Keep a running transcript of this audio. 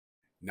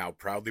now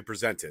proudly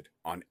presented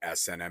on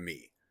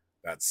SNME.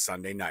 That's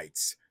Sunday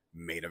night's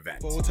main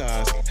event. Full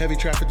ties, heavy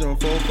traffic during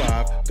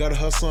 4-5. Gotta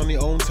hustle on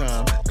your own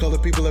time. Color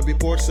people every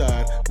port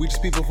side. We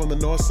just people from the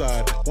north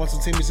side. Want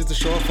some teammates at the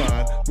shore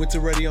fine. Winter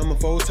ready on the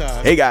full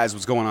ties. Hey guys,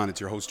 what's going on? It's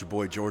your host, your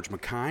boy George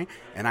McKay,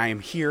 and I am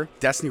here,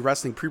 Destiny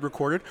Wrestling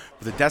pre-recorded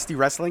for the Destiny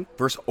Wrestling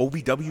vs.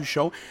 OVW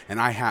show, and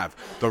I have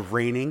the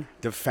reigning,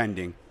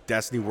 defending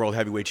Destiny World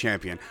Heavyweight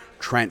Champion,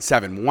 Trent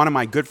 7, one of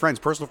my good friends,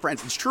 personal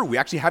friends. It's true, we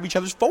actually have each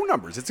other's phone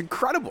numbers. It's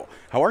incredible.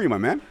 How are you, my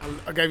man?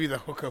 I gave you the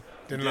hookup,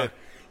 didn't I?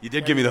 You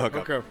did give me the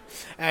hookup.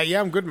 Yeah,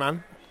 I'm good,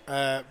 man.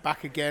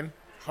 Back again,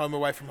 home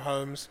away from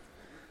homes.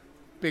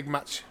 Big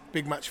match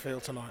feel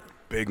tonight.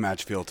 Big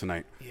match feel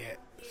tonight. Yeah,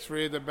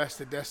 3 of the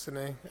best of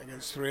Destiny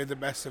against 3 of the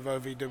best of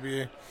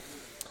OVW.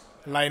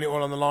 Laying it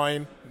all on the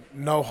line,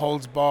 no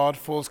holds barred,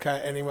 falls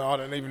count anywhere. I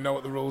don't even know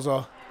what the rules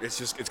are.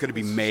 It's going to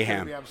be mayhem. It's going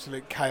to be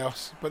absolute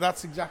chaos. But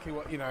that's exactly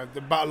what, the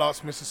Battle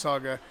Arts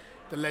Mississauga,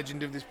 the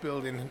legend of this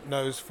building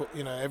knows,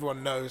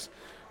 everyone knows.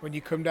 When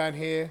you come down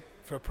here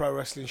for a pro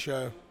wrestling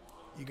show,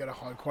 you get a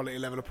high quality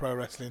level of pro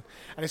wrestling.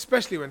 And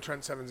especially when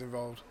Trent Seven's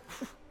involved.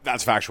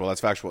 That's factual.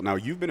 Now,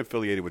 you've been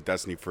affiliated with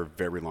Destiny for a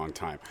very long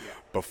time. Yeah.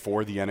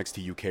 Before the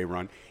NXT UK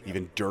run,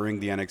 even during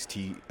the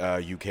NXT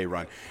UK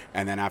run,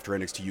 and then after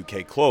NXT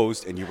UK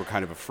closed and you were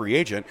kind of a free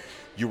agent,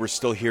 you were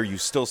still here, you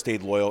still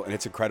stayed loyal, and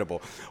it's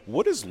incredible.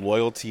 What does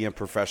loyalty in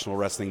professional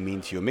wrestling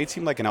mean to you? It may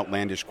seem like an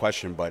outlandish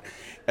question, but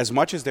as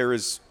much as there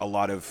is a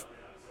lot of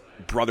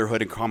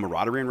brotherhood and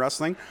camaraderie in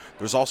wrestling,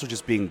 there's also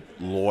just being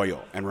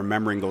loyal and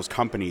remembering those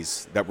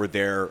companies that were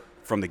there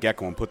from the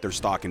get-go and put their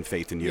stock and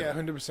faith in you. Yeah,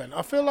 100%.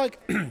 I feel like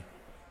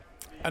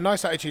a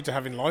nice attitude to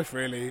have in life,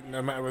 really,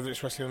 no matter whether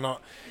it's wrestling or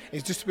not,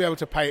 is just to be able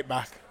to pay it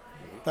back.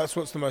 That's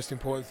what's the most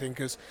important thing,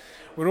 because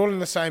we're all in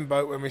the same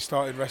boat when we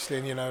started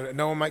wrestling.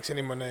 No one makes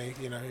any money.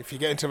 If you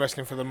get into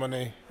wrestling for the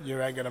money,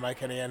 you ain't going to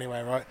make any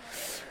anyway, right?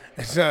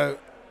 So,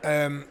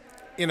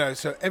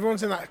 so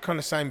everyone's in that kind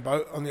of same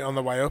boat on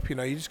the way up. You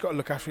just got to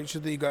look after each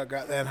other. You got to go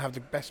out there and have the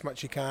best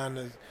match you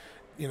can.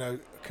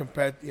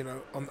 Compared,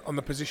 on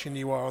the position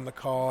you are on the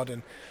card,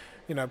 and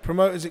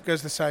promoters, it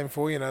goes the same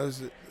for.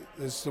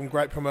 There's some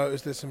great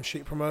promoters, there's some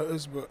shit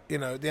promoters, but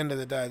at the end of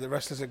the day, the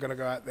wrestlers are going to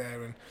go out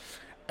there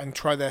and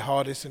try their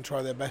hardest and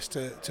try their best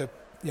to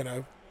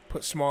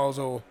put smiles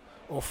or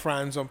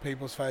frowns on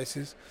people's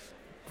faces.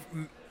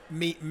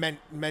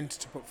 Meant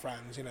to put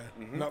frowns,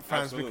 not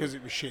frowns absolutely. Because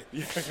it was shit.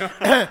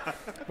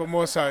 But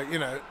more so,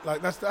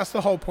 that's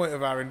the whole point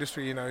of our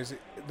industry. Is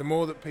the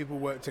more that people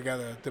work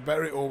together, the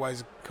better it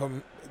always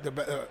the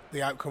better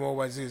the outcome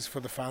always is for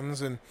the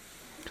fans. And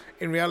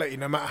in reality,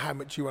 no matter how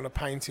much you want to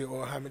paint it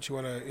or how much you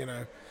want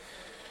to,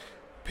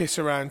 piss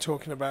around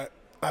talking about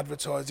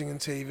advertising and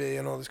TV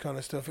and all this kind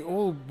of stuff, it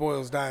all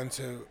boils down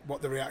to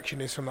what the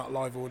reaction is from that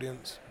live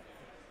audience.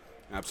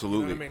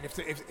 Absolutely. You know what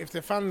I mean, if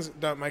the fans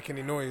don't make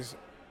any noise.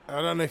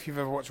 I don't know if you've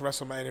ever watched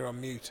WrestleMania on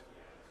mute.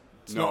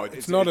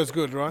 It's not as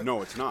good, right?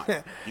 No, it's not.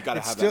 You got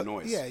to have that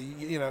noise. Yeah,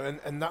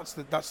 and that's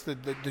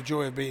the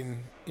joy of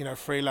being,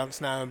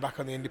 freelance now and back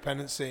on the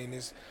independent scene,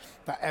 is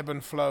that ebb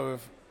and flow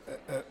of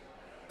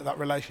that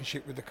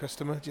relationship with the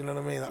customer. Do you know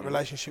what I mean? That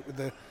relationship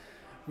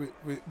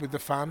with the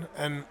fan,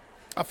 and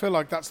I feel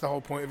like that's the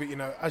whole point of it.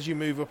 As you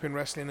move up in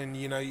wrestling, and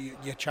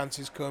your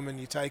chances come, and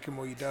you take them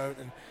or you don't,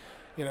 and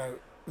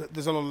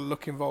there's a lot of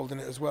luck involved in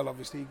it as well.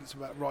 Obviously, it's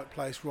about right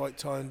place, right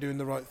time, doing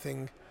the right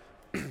thing.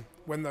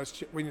 when those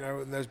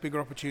bigger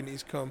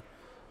opportunities come,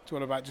 it's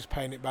all about just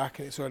paying it back,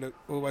 and it's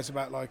always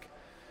about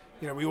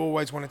we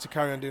always wanted to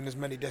carry on doing as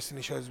many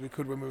Destiny shows as we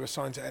could when we were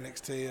signed to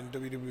NXT and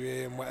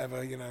WWE and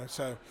whatever.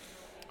 So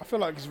I feel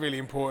like it's really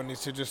important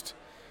is to just.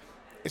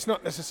 It's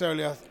not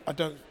necessarily. I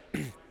don't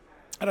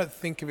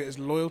think of it as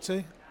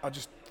loyalty. I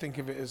just think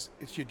of it as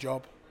it's your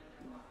job.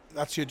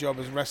 That's your job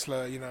as a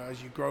wrestler.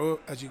 As you grow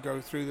up, as you go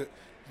through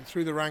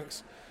the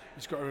ranks, you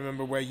just got to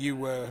remember where you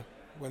were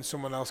when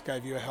someone else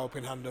gave you a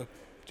helping hand up.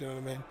 Do you know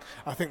what I mean?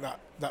 I think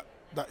that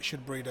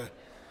should breed a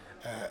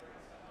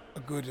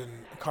good and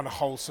kind of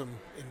wholesome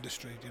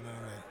industry. Do you know what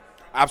I mean?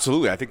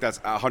 Absolutely. I think that's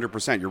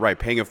 100%. You're right.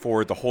 Paying it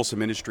forward, the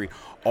wholesome industry,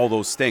 all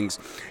those things.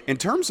 In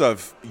terms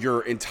of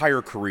your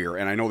entire career,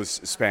 and I know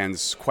this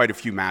spans quite a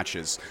few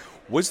matches,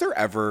 was there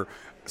ever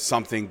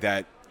something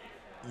that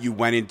you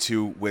went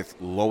into with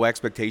low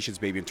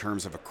expectations, maybe in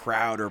terms of a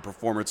crowd or a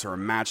performance or a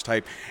match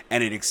type,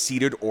 and it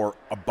exceeded or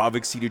above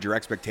exceeded your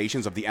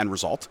expectations of the end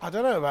result? I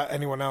don't know about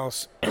anyone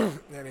else,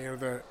 any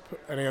other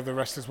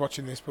wrestlers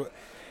watching this, but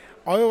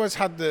I always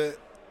had a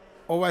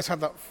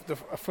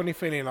funny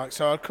feeling.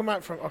 So I'd come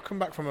back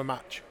from a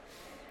match,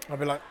 I'd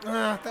be like,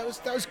 that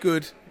was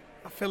good.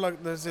 I feel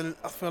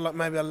like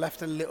maybe I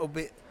left a little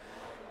bit.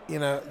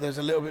 There's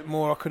a little bit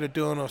more I could have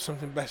done, or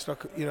something best I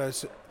could,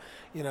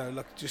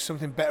 just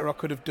something better I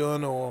could have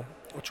done, or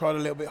tried a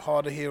little bit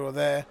harder here or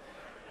there.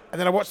 And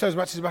then I watch those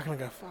matches back and I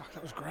go, fuck,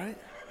 that was great.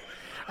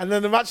 And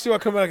then the match two I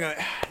come back and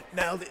go,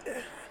 nailed it.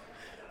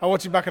 I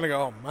watch it back and I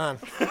go, oh man,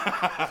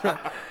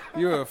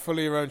 you were full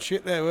of your own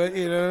shit there, weren't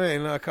you? You know what I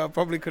mean? I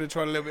probably could have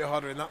tried a little bit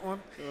harder in that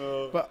one.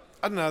 But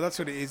I don't know, that's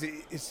what it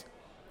is.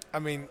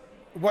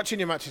 watching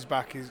your matches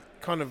back is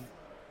kind of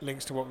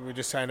links to what we were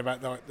just saying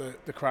about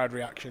the crowd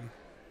reaction.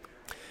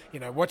 You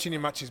know, watching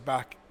your matches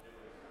back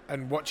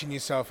and watching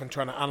yourself and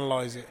trying to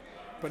analyse it,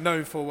 but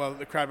knowing full well that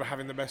the crowd were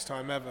having the best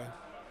time ever.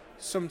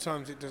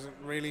 Sometimes it doesn't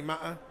really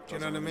matter. Do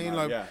you know what I mean?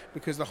 Like,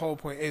 because the whole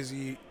point is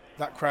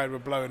that crowd were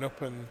blowing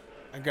up and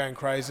going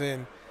crazy.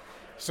 And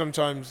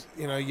sometimes,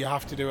 you know, you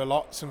have to do a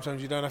lot.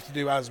 Sometimes you don't have to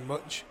do as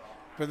much.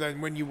 But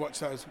then when you watch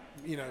those,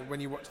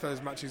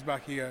 matches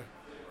back, you go,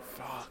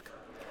 fuck.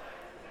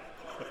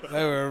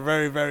 They were a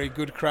very, very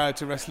good crowd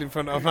to wrestle in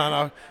front of,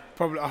 man.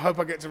 I hope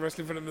I get to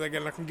wrestle in front of them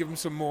again and I can give them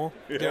some more.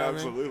 Yeah, you know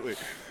absolutely.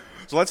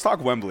 So let's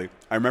talk Wembley.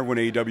 I remember when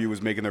AEW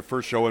was making their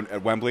first show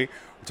at Wembley,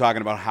 we're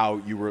talking about how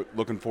you were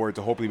looking forward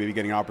to hopefully maybe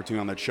getting an opportunity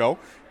on that show.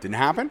 Didn't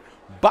happen,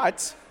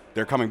 but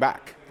they're coming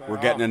back.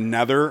 We're getting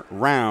another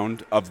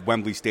round of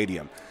Wembley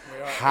Stadium.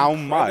 How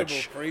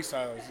much?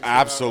 Pre-sales.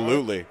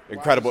 Absolutely.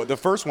 Incredible. The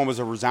first one was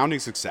a resounding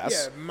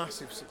success. Yeah,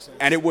 massive success.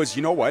 And it was,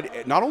 you know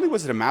what, not only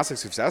was it a massive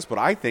success, but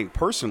I think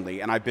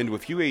personally, and I've been to a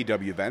few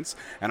AEW events,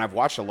 and I've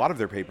watched a lot of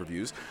their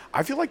pay-per-views,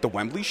 I feel like the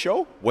Wembley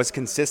show was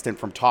consistent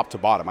from top to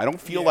bottom. I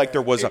don't feel like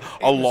there was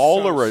a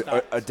lull or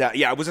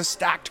it was a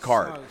stacked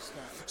card.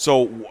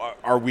 So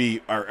have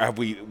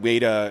we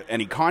made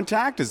any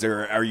contact?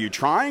 Are you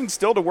trying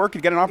still to work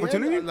and get an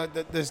opportunity? Yeah, like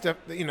there's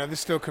there's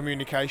still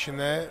communication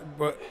there,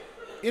 but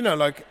you know,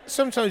 like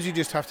sometimes you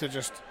just have to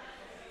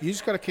you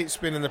just got to keep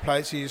spinning the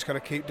plates. You just got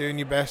to keep doing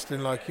your best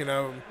and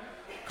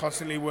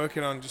constantly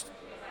working on just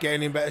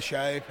getting in better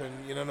shape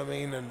and you know what I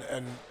mean,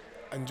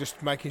 and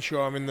just making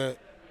sure I'm in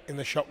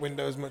the shop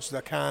window as much as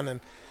I can.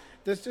 And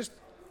there's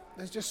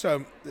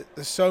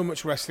so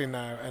much wrestling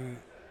now, and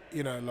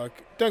you know,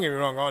 like, don't get me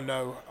wrong, I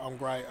know I'm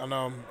great. I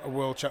know I'm a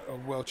world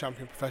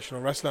champion professional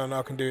wrestler. I know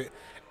I can do it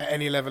at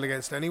any level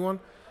against anyone,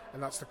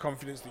 and that's the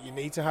confidence that you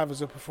need to have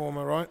as a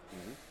performer, right?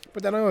 Mm-hmm.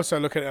 But then I also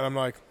look at it and I'm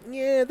like,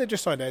 yeah, they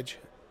just signed Edge.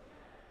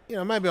 You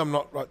know, maybe I'm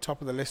not top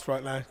of the list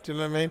right now. Do you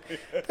know what I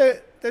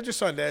mean? They just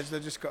signed Edge. They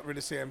just got rid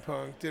of CM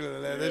Punk.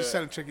 They're just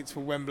selling tickets for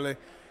Wembley.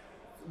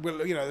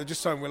 They just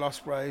signed Will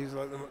Ospreay. He's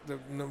like the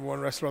number one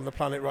wrestler on the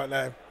planet right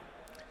now.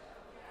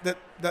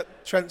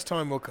 That Trent's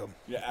time will come.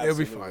 Yeah,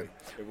 absolutely.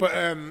 It'll be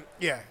fine.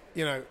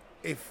 But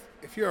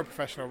if you're a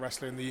professional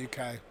wrestler in the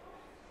UK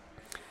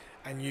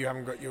and you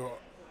haven't got your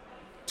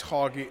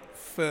target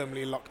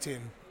firmly locked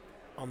in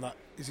on that,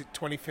 is it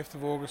 25th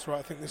of August, right?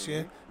 I think this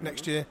year,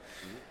 next year.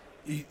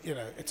 You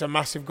know, it's a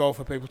massive goal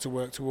for people to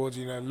work towards.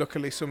 You know,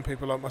 luckily some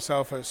people like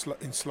myself are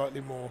in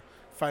slightly more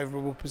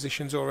favourable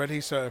positions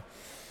already. So,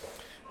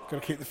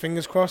 got to keep the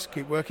fingers crossed,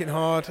 keep working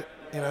hard.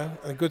 You know,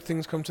 and good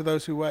things come to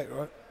those who wait,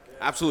 right?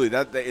 Absolutely.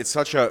 It's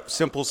such a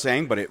simple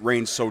saying, but it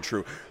reigns so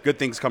true. Good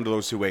things come to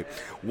those who wait.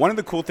 One of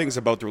the cool things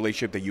about the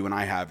relationship that you and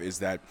I have is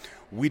that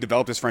we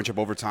developed this friendship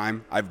over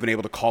time. I've been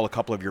able to call a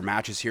couple of your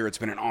matches here. It's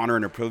been an honor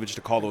and a privilege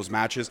to call those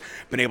matches.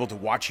 Been able to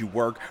watch you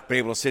work. Been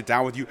able to sit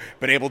down with you.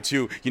 Been able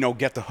to,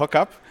 get the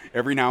hookup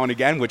every now and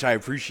again, which I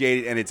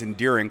appreciate, and it's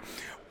endearing.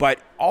 But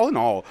all in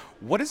all,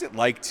 what is it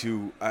like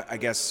to,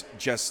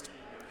 just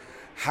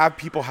have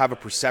people have a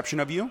perception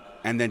of you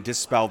and then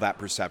dispel that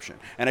perception?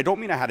 And I don't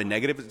mean I had a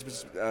negative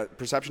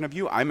perception of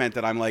you. I meant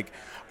that I'm like,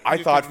 I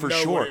thought for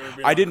sure.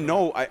 I didn't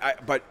know,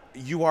 but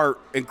you are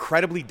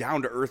incredibly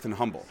down to earth and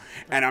humble.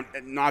 And I'm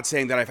not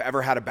saying that I've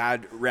ever had a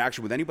bad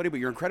reaction with anybody, but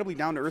you're incredibly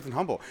down to earth and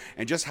humble.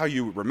 And just how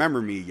you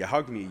remember me, you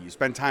hug me, you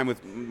spend time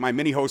with my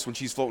mini host when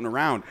she's floating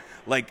around.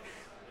 Like,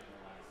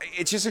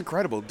 it's just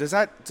incredible. Does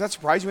that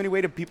surprise you in any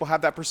way? Do people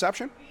have that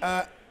perception?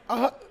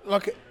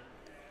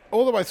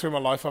 All the way through my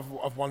life,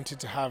 I've wanted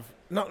to have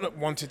not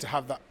wanted to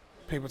have that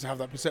people to have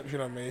that perception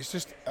of me. It's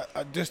just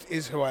just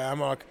is who I am.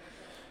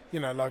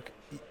 Like,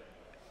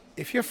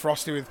 if you're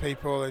frosty with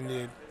people and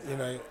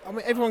I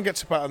mean, everyone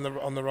gets up on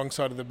the wrong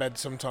side of the bed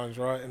sometimes,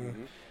 right?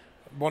 And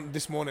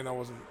this morning I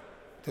wasn't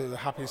the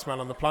happiest man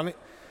on the planet,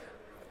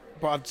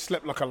 but I'd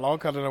slept like a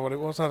log. I don't know what it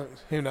was.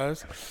 Who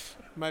knows?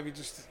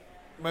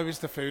 Maybe it's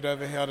the food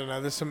over here. I don't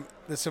know. There's some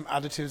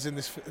additives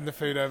in the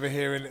food over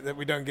here that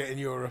we don't get in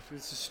Europe.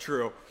 This is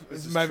true.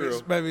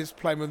 Maybe it's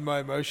playing with my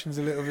emotions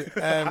a little bit.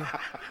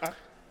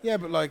 Yeah,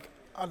 but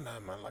I don't know,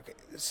 man. Like,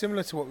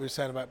 similar to what we were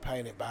saying about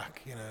paying it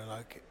back.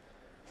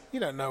 You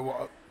don't know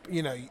what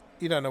you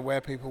don't know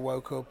where people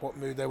woke up, what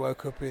mood they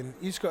woke up in.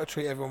 You just got to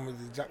treat everyone with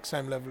the exact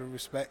same level of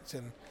respect.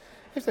 And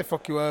if they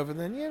fuck you over,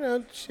 then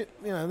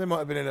they might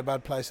have been in a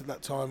bad place at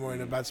that time or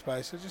in a bad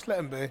space. So just let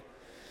them be.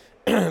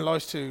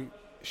 Life's too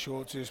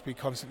short to just be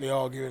constantly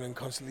arguing and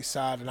constantly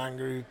sad and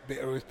angry,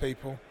 bitter with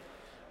people.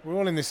 We're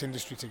all in this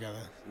industry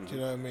together. Do you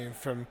know what I mean?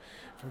 From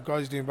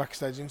guys doing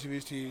backstage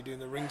interviews to you doing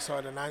the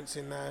ringside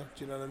announcing now.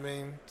 Do you know what I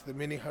mean? To the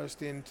mini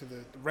hosting, to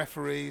the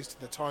referees,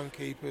 to the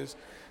timekeepers,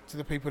 to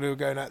the people who are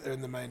going out there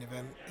in the main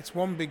event. It's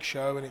one big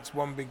show and it's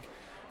one big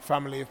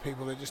family of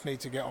people that just need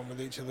to get on with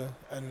each other.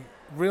 And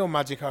real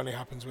magic only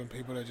happens when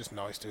people are just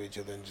nice to each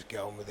other and just get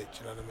on with it. Do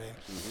you know what I mean?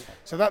 Mm-hmm.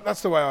 So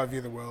that's the way I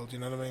view the world. You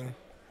know what I mean?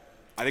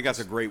 I think that's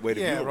a great way to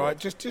view it. Yeah, right.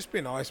 Just be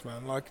nice,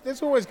 man. Like,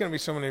 there's always going to be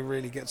someone who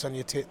really gets on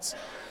your tits.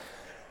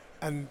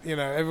 And,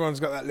 everyone's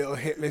got that little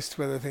hit list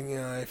where they think,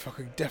 if I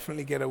could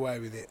definitely get away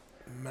with it,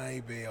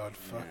 maybe I'd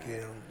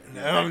fucking...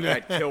 No,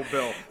 that Kill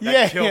Bill.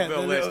 Yeah, Kill yeah,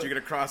 Bill the list little- you're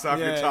going to cross off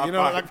your yeah, top you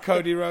know, five. like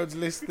Cody Rhodes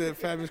list, the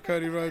famous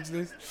Cody Rhodes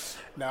list.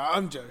 No,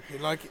 I'm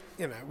joking. Like,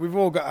 you know, we've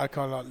all got our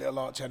kind of like little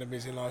arch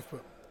enemies in life,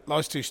 but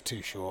life's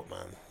too short,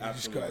 man. You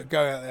just got to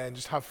go out there and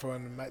just have fun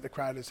and make the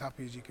crowd as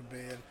happy as you can be,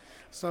 and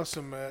sell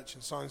some merch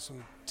and sign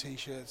some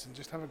T-shirts and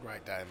just have a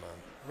great day, man.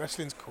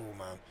 Wrestling's cool,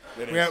 man.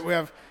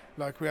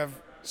 We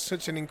have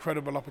such an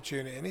incredible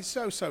opportunity, and it's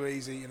so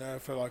easy, you know,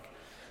 for like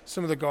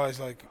some of the guys.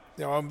 Like,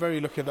 you know, I'm very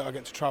lucky that I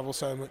get to travel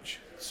so much.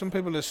 Some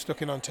people are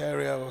stuck in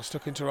Ontario or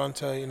stuck in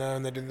Toronto, you know,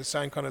 and they're doing the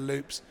same kind of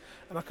loops,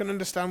 and I can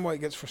understand why it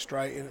gets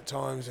frustrating at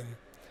times, and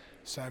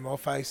same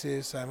old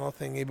faces, same old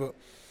thingy, but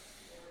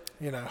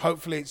you know,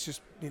 hopefully it's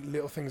just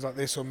little things like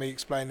this, or me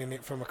explaining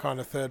it from a kind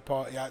of third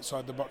party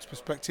outside the box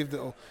perspective,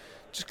 that'll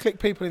just click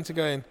people into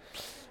going,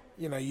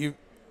 you know, you've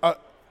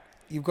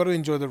got to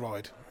enjoy the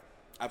ride.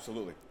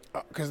 Absolutely.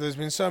 Because there's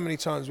been so many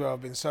times where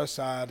I've been so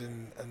sad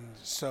and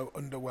so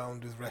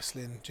underwhelmed with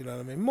wrestling, do you know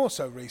what I mean? More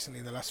so recently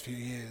in the last few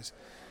years.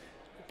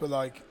 But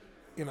like,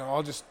 you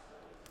know,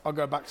 I'll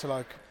go back to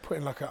like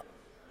putting like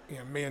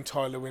me and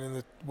Tyler winning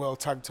the world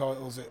tag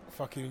titles at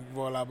fucking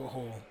Royal Albert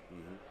Hall.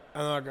 Mm-hmm.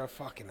 And I go,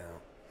 fucking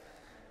hell.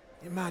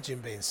 Imagine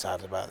being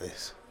sad about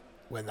this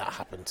when that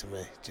happened to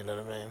me. Do you know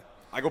what I mean?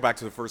 I go back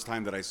to the first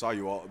time that I saw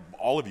you,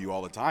 all of you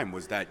all the time,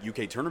 was that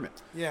UK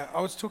tournament. Yeah,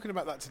 I was talking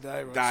about that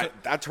today. Right?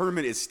 That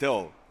tournament is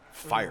still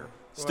fire.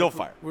 Well,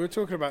 Fire. We were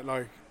talking about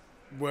like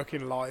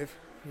working live,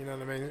 you know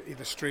what I mean?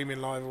 Either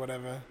streaming live or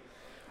whatever.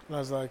 And I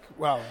was like,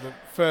 well, the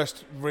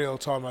first real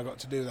time I got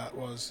to do that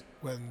was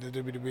when the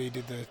WWE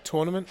did the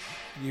tournament,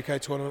 the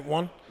UK tournament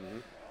 1. Mm-hmm.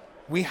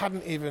 We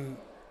hadn't even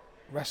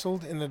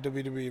wrestled in the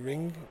WWE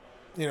ring.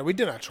 You know, we'd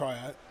done our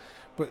tryout,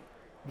 but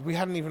we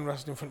hadn't even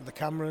wrestled in front of the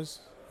cameras.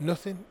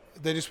 Nothing.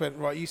 They just went,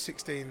 right, you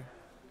 16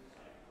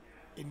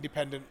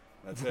 independent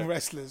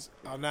wrestlers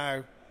are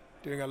now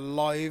doing a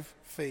live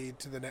feed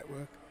to the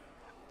network.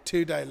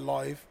 2-day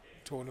live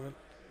tournament.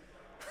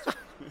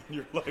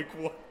 You're like,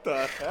 what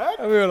the heck?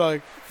 And we were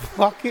like,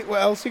 fuck it, what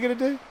else are you going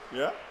to do?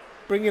 Yeah.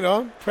 Bring it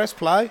on. Press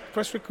play.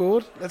 Press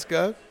record. Let's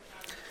go.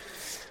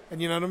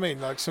 And you know what I mean?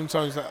 Like,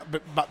 sometimes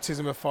that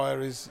baptism of fire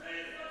is,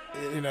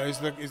 you know, is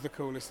the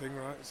coolest thing,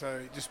 right? So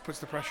it just puts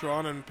the pressure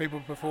on, and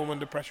people perform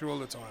under pressure all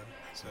the time.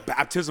 So.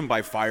 Baptism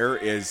by fire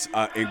is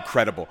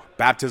incredible.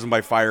 Baptism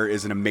by fire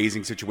is an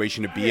amazing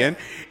situation to be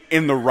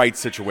in the right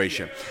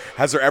situation. Yeah.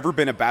 Has there ever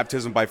been a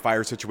baptism by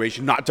fire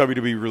situation, not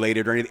WWE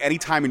related or any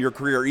time in your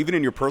career or even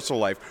in your personal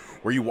life,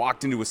 where you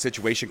walked into a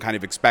situation kind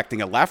of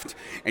expecting a left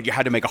and you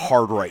had to make a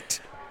hard right?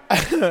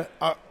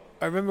 I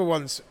remember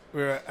once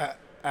we were at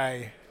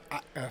an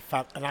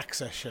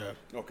Access show.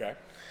 Okay.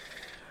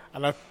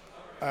 And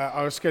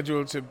I was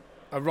scheduled to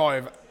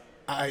arrive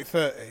at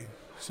 8:30,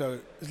 so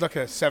it's like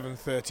a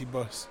 7:30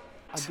 bus.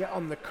 I get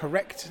on the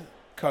correct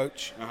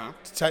coach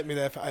to take me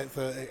there for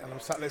 8:30, and I'm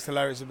sat next to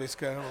Larry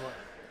Zbyszko, and I'm like,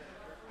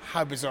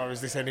 how bizarre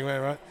is this anyway,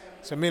 right?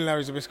 So me and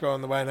Larry Zbyszko are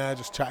on the way now,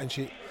 just chatting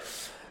shit,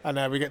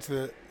 and we get to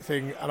the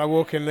thing, and I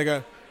walk in, and they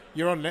go,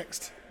 you're on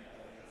next.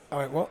 I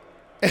went, what?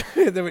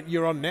 They went,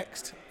 you're on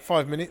next,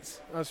 5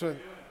 minutes. I just went,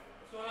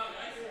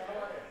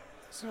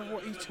 so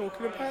what are you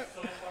talking about?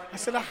 I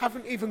said, I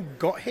haven't even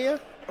got here.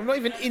 I'm not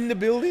even in the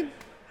building.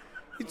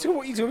 What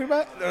are you talking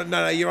about?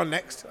 No, you're on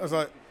next. I was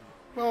like,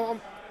 well,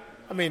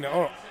 all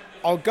right,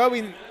 I'll go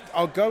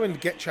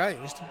and get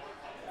changed,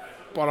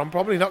 but I'm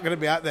probably not going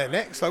to be out there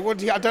next. Like,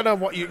 I don't know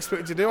what you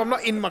expect me to do. I'm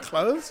not in my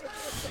clothes.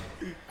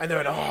 And they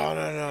went, oh,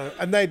 no.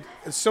 And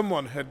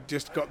someone had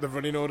just got the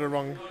running order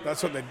wrong.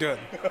 That's what they'd done.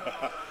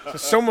 So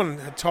someone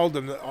had told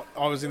them that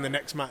I was in the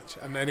next match.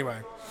 And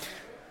anyway...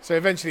 So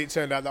eventually it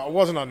turned out that I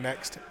wasn't on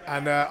next,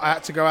 and I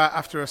had to go out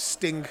after a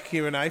Sting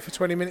Q&A for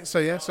 20 minutes. So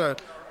yeah,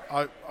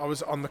 I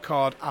was on the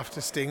card after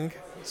Sting.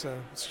 So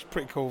it's a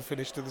pretty cool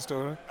finish to the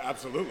story.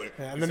 Absolutely.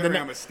 Yeah, and then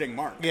I'm a Sting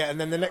mark. Yeah, and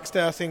then the next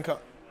day I think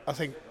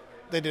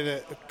they did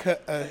a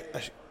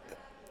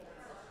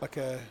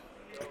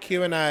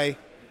Q&A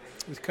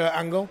with Kurt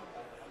Angle.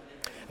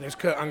 And it was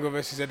Kurt Angle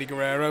versus Eddie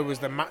Guerrero was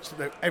the match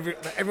that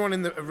everyone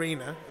in the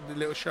arena, the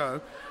little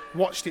show,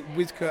 watched it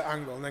with Kurt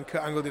Angle, and then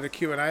Kurt Angle did a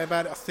Q&A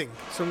about it, I think,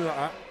 something like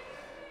that.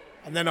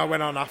 And then I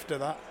went on after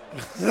that.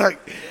 Like,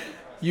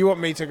 you want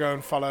me to go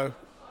and follow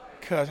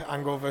Kurt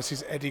Angle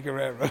versus Eddie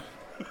Guerrero?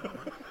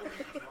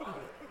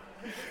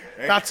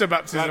 That's a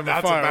baptism of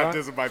fire. That's a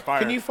baptism by fire.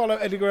 Can you follow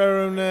Eddie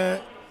Guerrero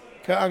and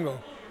Kurt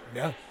Angle?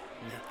 No.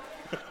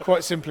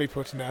 Quite simply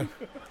put, no.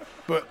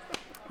 But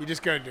you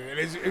just go and do it.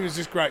 It was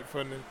just great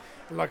fun. And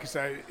like I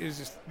say, it was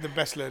just the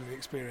best learning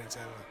experience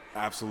ever.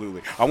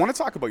 Absolutely. I want to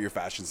talk about your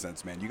fashion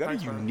sense, man. You got a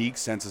unique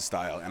sense of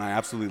style, and I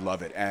absolutely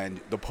love it.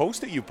 And the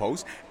post that you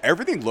post,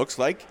 everything looks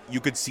like you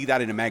could see that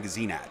in a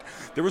magazine ad.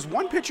 There was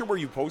one picture where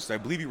you posted, I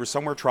believe you were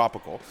somewhere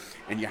tropical,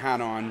 and you had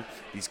on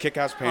these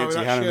kick-ass pants,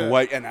 you had on the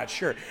white, and that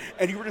shirt.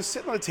 And you were just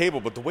sitting on the table,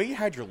 but the way you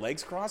had your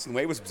legs crossed and the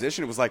way it was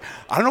positioned, it was like,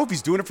 I don't know if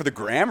he's doing it for the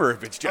gram or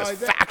if it's just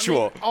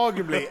factual. I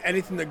mean, arguably,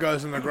 anything that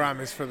goes on the gram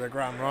is for the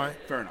gram, right?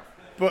 Fair enough.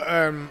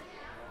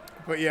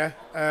 But yeah,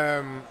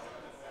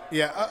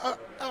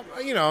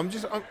 you know,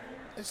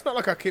 it's not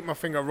like I keep my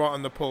finger right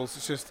on the pulse.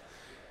 It's just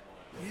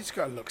you just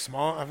got to look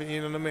smart, haven't you?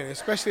 You know what I mean?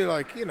 Especially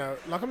like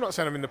like I'm not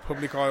saying I'm in the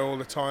public eye all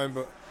the time,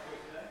 but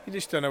you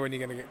just don't know when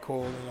you're going to get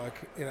called.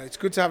 And it's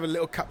good to have a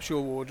little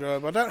capsule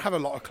wardrobe. I don't have a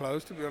lot of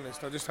clothes, to be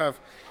honest. I just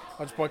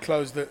buy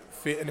clothes that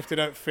fit, and if they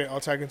don't fit, I'll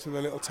take them to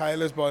the little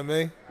tailors by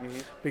me. Mm-hmm.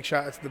 Big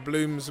shout out to the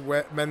Blooms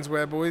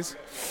menswear boys.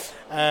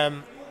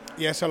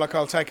 So like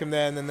I'll take them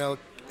there, and then they'll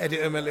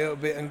edit them a little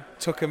bit and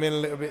tuck them in a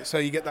little bit, so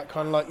you get that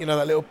kind of like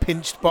that little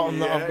pinched bottom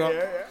that I've got.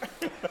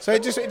 So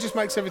it just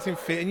makes everything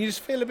fit, and you just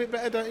feel a bit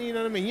better, don't you? You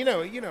know what I mean?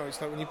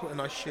 It's like when you put a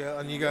nice shirt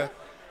on, you go.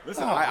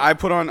 Listen, I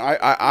put on.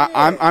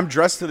 I'm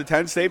dressed to the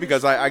 10 today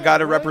because I got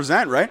to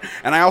represent, right?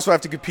 And I also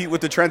have to compete with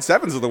the Trent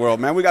 7s of the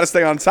world, man. We got to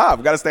stay on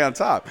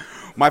top.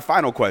 My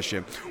final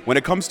question: when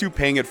it comes to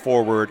paying it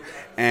forward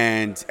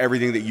and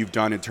everything that you've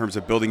done in terms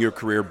of building your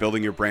career,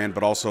 building your brand,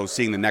 but also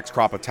seeing the next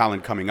crop of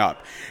talent coming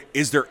up,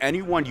 is there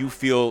anyone you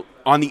feel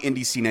on the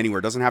indie scene anywhere,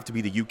 doesn't have to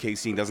be the UK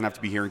scene, doesn't have to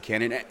be here in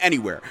Canada,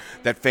 anywhere,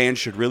 that fans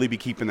should really be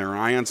keeping their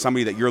eye on,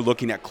 somebody that you're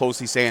looking at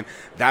closely saying,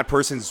 that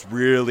person's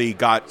really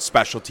got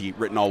specialty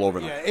written all over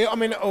them? Yeah,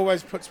 it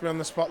always puts me on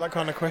the spot, that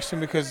kind of question,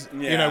 because,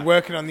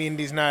 working on the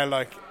indies now,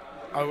 like,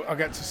 I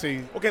get to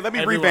see Okay, let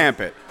me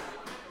revamp it.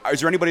 Is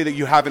there anybody that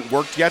you haven't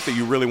worked yet that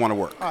you really want to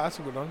work? Oh, that's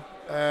a good one.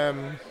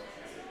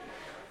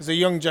 There's a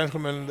young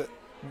gentleman that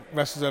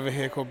wrestles over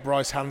here called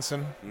Bryce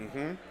Hanson,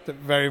 that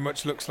very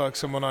much looks like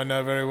someone I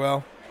know very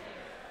well.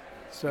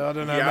 So I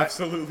don't know. He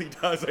absolutely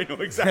does. I know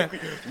exactly.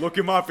 Look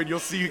him up and you'll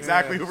see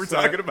exactly who we're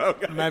talking about,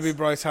 guys. Maybe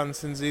Bryce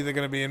Hanson's either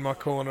going to be in my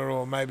corner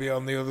or maybe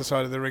on the other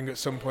side of the ring at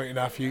some point in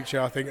our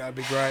future. I think that'd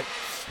be great.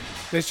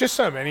 There's just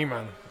so many,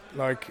 man.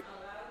 Like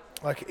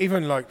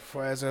even like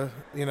Fraser,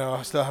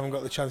 I still haven't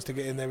got the chance to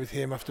get in there with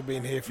him after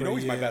being here for a year.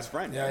 He's my best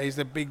friend. Yeah, right? He's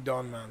the big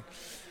Don, man.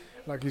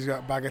 Like, he's got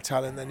a bag of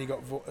talent, then you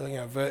got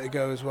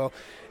Vertigo as well.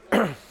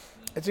 I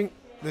think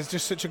there's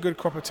just such a good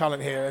crop of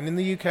talent here, and in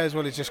the UK as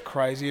well, it's just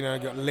crazy. You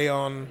got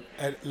Leon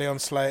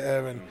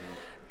Slater and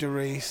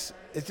Doris.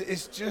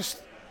 It's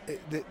just,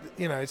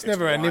 it's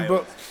never ending.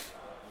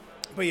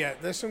 But yeah,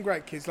 there's some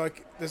great kids.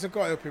 Like, there's a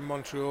guy up in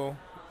Montreal,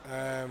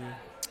 Jan.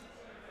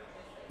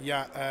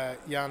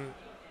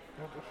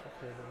 What the fuck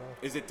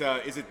is it now?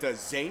 Is it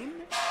Zane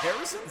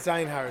Harrison?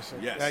 Zane Harrison.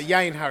 Yes.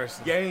 Yane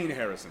Harrison. Yane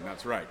Harrison.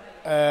 That's right.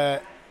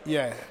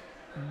 Yeah.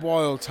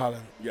 Wild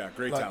talent. Yeah,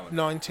 great like talent.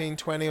 19,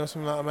 20 or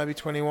something like that, maybe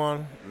 21.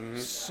 Mm-hmm.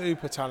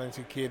 Super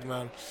talented kid,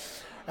 man.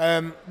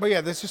 But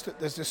yeah, there's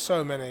just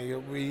so many.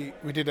 We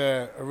did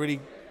a really,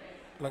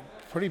 like,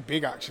 pretty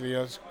big, actually.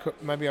 I was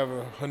maybe over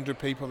 100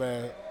 people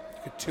there.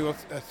 A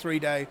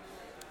 3-day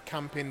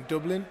camp in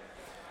Dublin,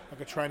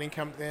 like a training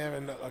camp there,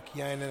 and like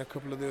Yane and a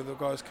couple of the other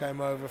guys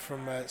came over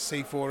from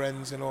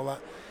C4Ns and all that.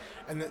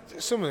 And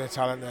some of the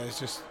talent there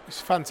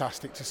it's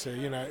fantastic to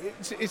see.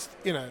 It's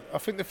I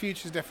think the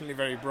future is definitely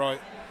very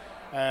bright.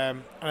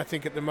 And I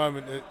think at the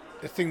moment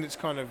the thing that's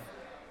kind of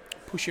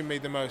pushing me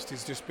the most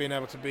is just being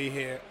able to be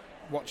here,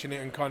 watching it,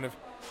 and kind of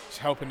just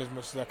helping as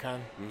much as I can.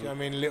 Mm-hmm. Do you know what I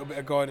mean? A little bit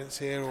of guidance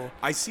here. Or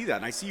I see that,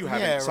 and I see you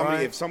having somebody.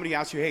 Right. If somebody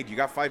asks you, "Hey, do you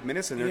got 5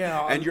 minutes?"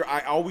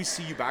 I always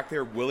see you back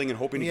there, willing and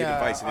hoping to give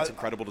advice, and it's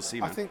incredible to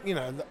see. Man. I think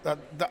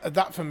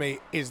that for me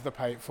is the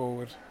pay it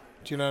forward.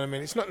 Do you know what I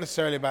mean? It's not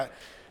necessarily about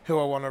who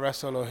I want to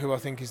wrestle or who I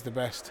think is the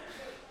best.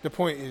 The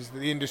point is that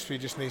the industry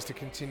just needs to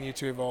continue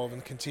to evolve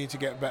and continue to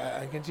get better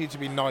and continue to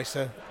be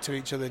nicer to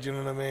each other. Do you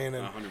know what I mean?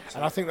 And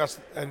I think I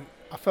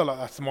feel like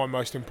that's my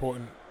most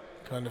important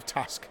kind of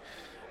task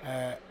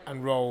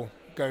and role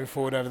going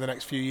forward over the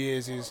next few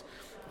years. Is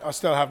I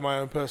still have my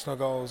own personal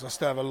goals. I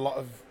still have a lot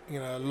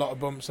of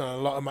bumps and a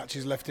lot of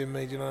matches left in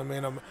me. Do you know what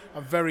I mean?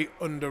 I'm very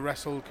under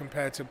wrestled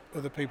compared to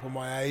other people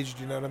my age.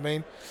 Do you know what I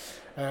mean?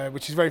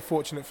 Which is very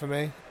fortunate for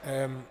me.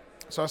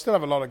 So I still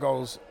have a lot of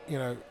goals,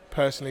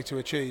 personally to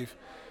achieve.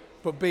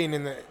 But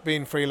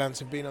being freelance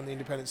and being on the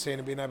independent scene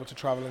and being able to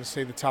travel and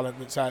see the talent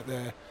that's out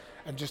there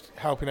and just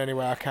helping any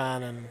way I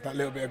can and that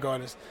little bit of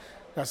guidance,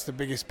 that's the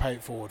biggest pay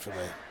it forward for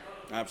me.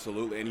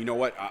 Absolutely. And you know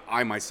what?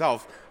 I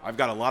myself, I've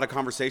got a lot of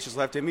conversations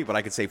left in me, but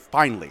I could say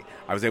finally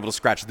I was able to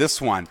scratch this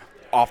one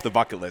off the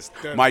bucket list.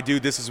 Good. My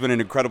dude, this has been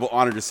an incredible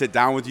honor to sit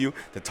down with you,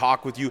 to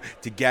talk with you,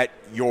 to get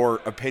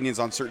your opinions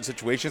on certain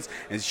situations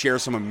and share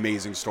some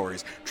amazing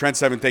stories. Trent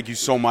 7, thank you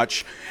so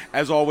much.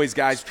 As always,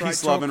 guys, Straight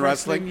peace, love, and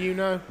wrestling.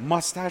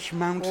 Mustache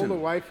Mountain. All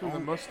the way from the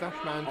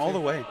Mustache Mountain. All the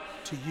way.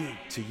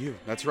 To you.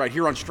 That's right,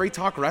 here on Straight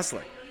Talk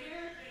Wrestling.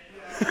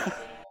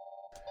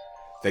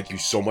 Thank you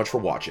so much for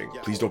watching.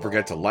 Please don't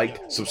forget to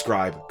like,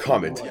 subscribe,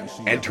 comment,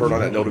 and turn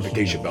on that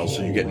notification bell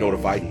so you get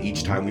notified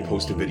each time we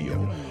post a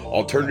video.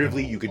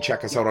 Alternatively, you can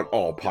check us out on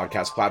all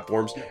podcast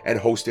platforms and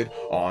hosted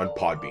on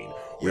Podbean.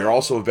 We are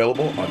also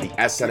available on the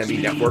SNME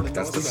Network.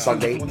 That's the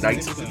Sunday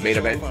Night Main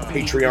Event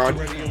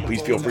Patreon.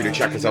 Please feel free to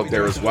check us out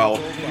there as well.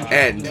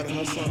 And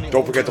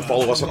don't forget to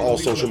follow us on all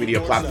social media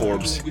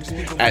platforms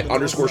at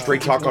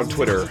 _Straight Talk on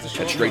Twitter,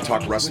 at Straight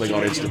Talk Wrestling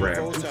on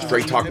Instagram,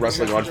 Straight Talk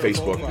Wrestling on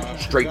Facebook,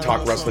 Straight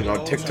Talk Wrestling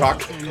on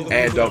TikTok,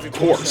 and of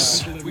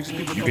course,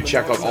 you can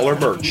check out all our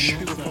merch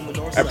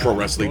at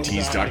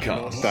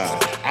ProWrestlingTees.com.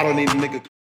 I don't need a nigga.